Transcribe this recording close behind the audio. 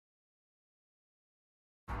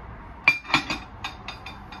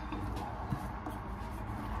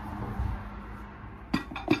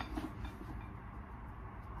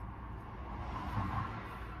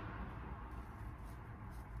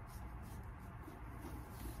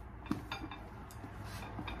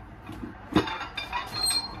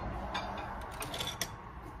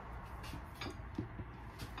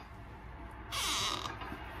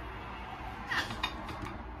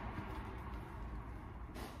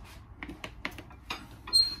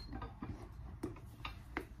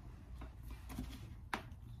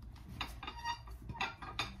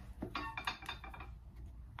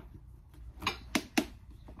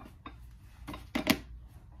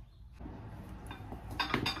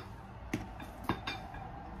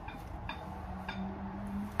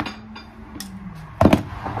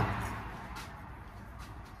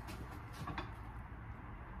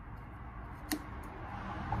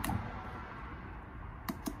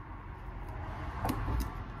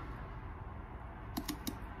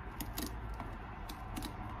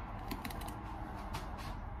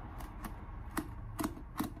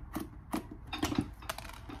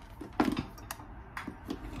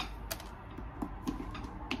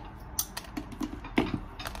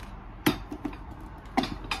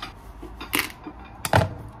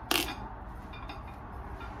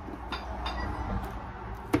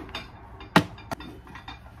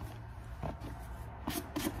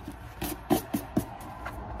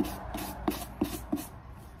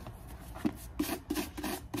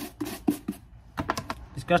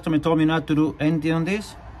customer told me not to do anything on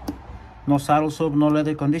this. No saddle soap, no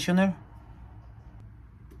leather conditioner.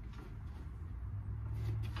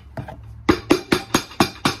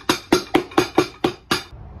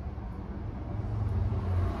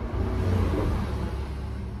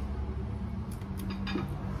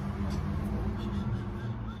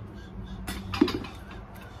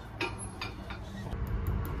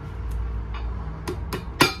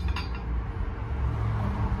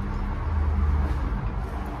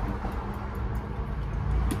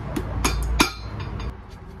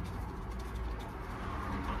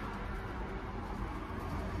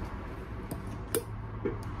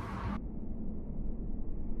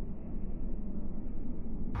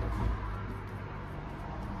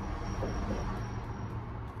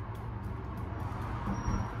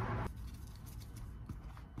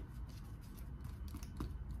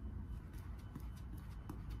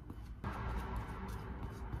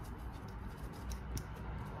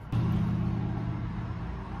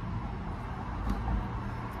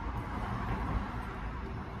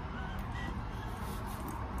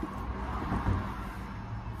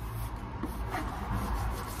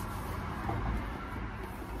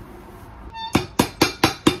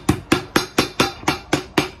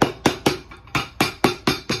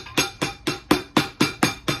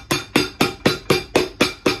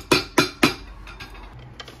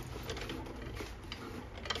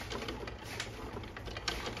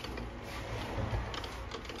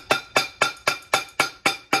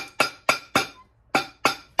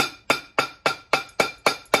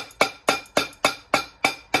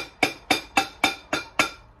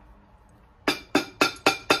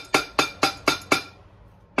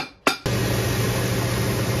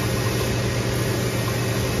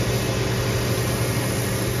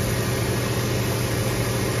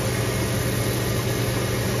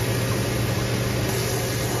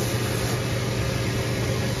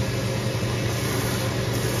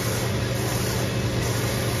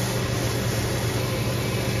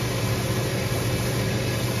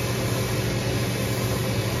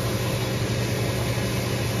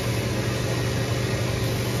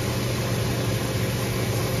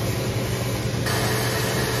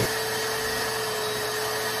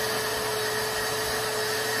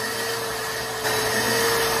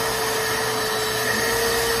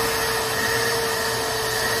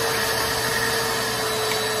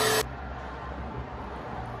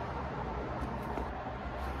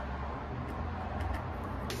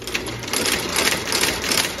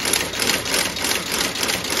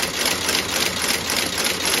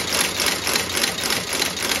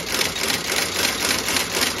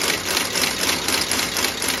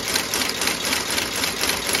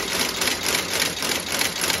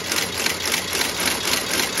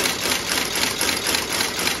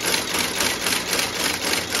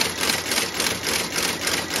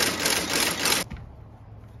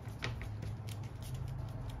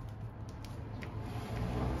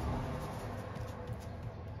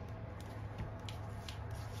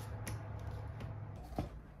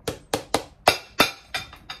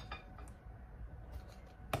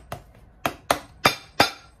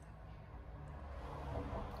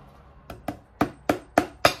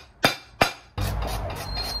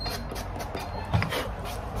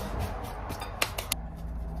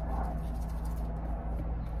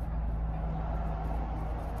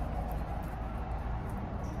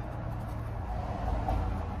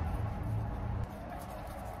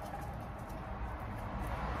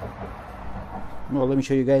 Well, let me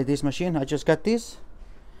show you guys this machine. I just got this.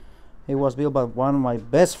 It was built by one of my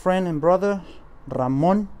best friend and brother,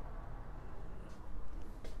 Ramon.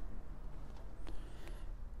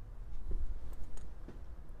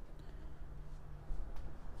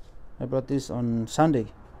 I brought this on Sunday.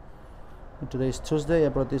 Today is Tuesday. I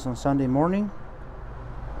brought this on Sunday morning.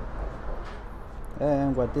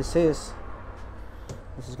 And what this is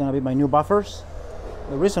gonna be my new buffers.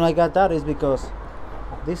 The reason I got that is because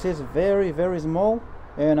this is very small,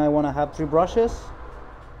 and I want to have 3 brushes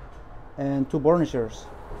and 2 burnishers.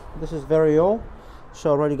 This is very old,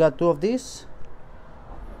 so I already got 2 of these,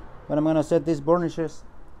 but I'm gonna set these burnishers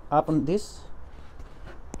up on this.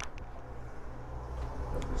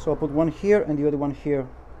 So I'll put one here and the other one here.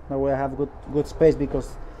 That way I have good space,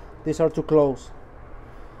 because these are too close.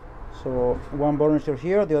 So one burnisher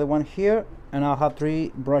here, the other one here, and I'll have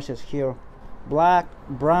 3 brushes here: black,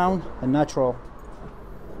 brown, and natural.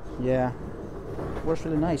 Yeah, works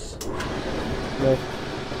really nice. Good.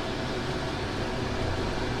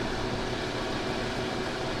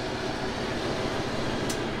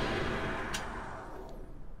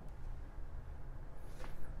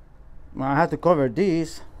 Now I have to cover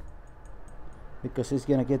these because it's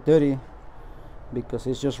gonna get dirty. because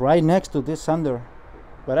it's just right next to this sander,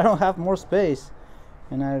 but I don't have more space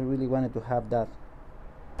and I really wanted to have that.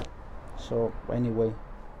 So anyway,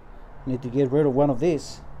 need to get rid of one of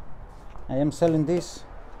these. I am selling this.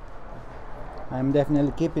 I'm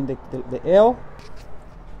definitely keeping the L.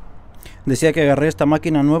 Decía que agarré esta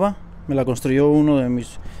máquina nueva, me la construyó uno de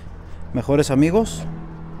mis mejores amigos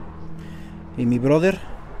y mi brother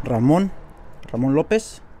Ramón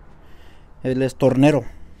López. Él es tornero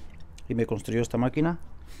y me construyó esta máquina.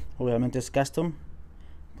 Obviamente es custom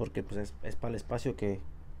porque pues es para el espacio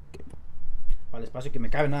para el espacio que me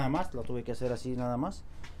cabe nada más. Lo tuve que hacer así nada más.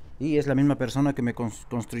 Y es la misma persona que me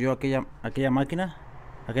construyó aquella máquina,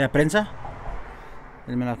 aquella prensa.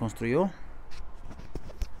 Él me la construyó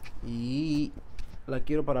y la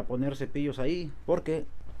quiero para poner cepillos ahí, porque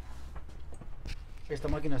esta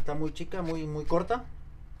máquina está muy chica, muy corta.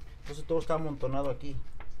 Entonces todo está amontonado aquí.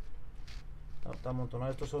 Está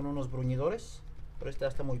amontonado. Estos son unos bruñidores, pero este ya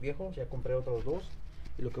está muy viejo. Ya compré otros dos.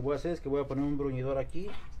 Y lo que voy a hacer es que voy a poner un bruñidor aquí,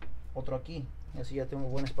 otro aquí. Y así ya tengo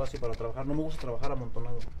buen espacio para trabajar. No me gusta trabajar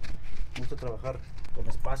amontonado. Me gusta trabajar con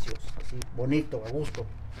espacios, así bonito, a gusto.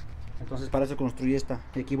 Entonces para eso construí esta.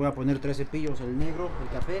 Y aquí voy a poner 3 cepillos: el negro, el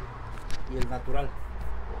café y el natural.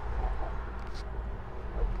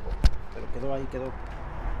 Pero quedó ahí, quedó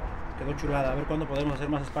chulada. A ver cuándo podemos hacer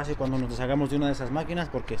más espacio, cuando nos deshagamos de una de esas máquinas,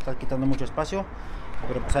 porque está quitando mucho espacio.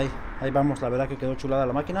 Pero pues ahí vamos. La verdad que quedó chulada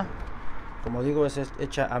la máquina. Como digo, es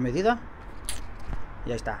hecha a medida. Y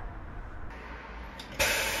ahí está.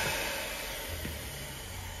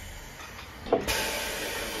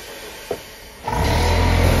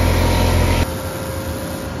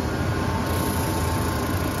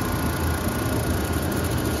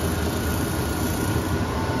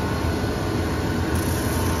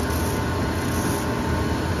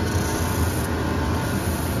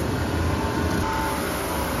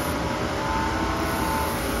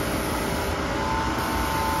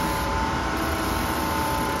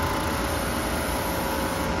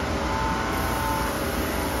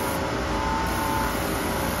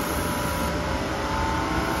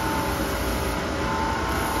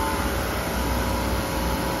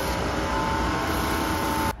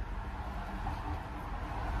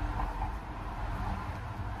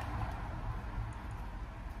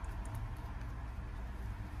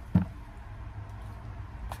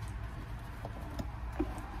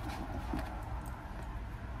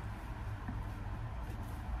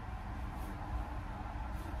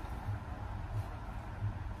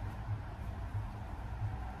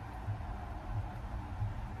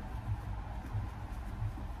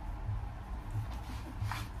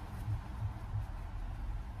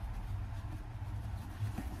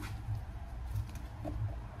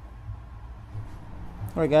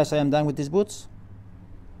 Alright guys, I am done with these boots.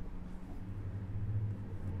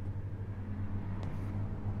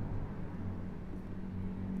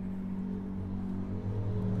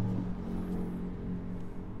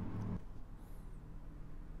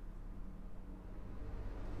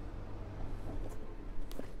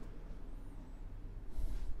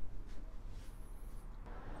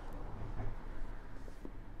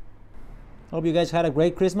 Hope you guys had a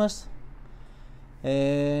great Christmas.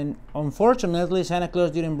 And unfortunately, Santa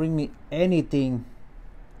Claus didn't bring me anything.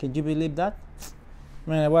 Can you believe that?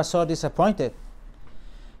 I mean, I was so disappointed.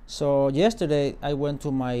 So yesterday I went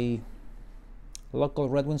to my local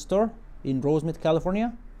Red Wing store in Rosemead,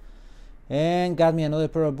 California, and got me another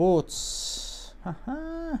pair of boots.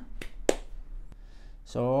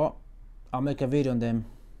 So I'll make a video on them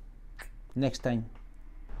next time.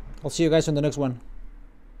 I'll see you guys on the next one.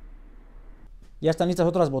 Ya están listas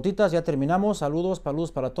otras botitas, ya terminamos. Saludos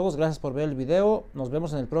para todos, gracias por ver el video. Nos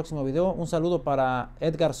vemos en el próximo video. Un saludo para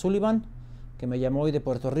Edgar Sullivan, que me llamó hoy de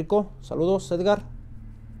Puerto Rico. Saludos, Edgar.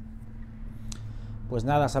 Pues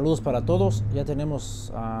nada, saludos para todos. Ya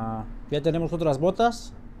tenemos otras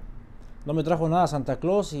botas. No me trajo nada Santa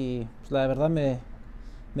Claus y pues, la verdad me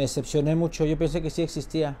decepcioné mucho. Yo pensé que sí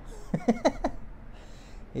existía.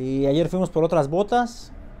 Y ayer fuimos por otras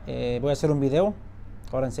botas. Voy a hacer un video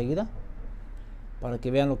ahora enseguida, para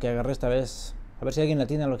que vean lo que agarré esta vez. A ver si alguien le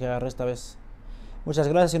atina lo que agarré esta vez. Muchas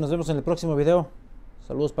gracias y nos vemos en el próximo video.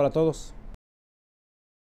 Saludos para todos.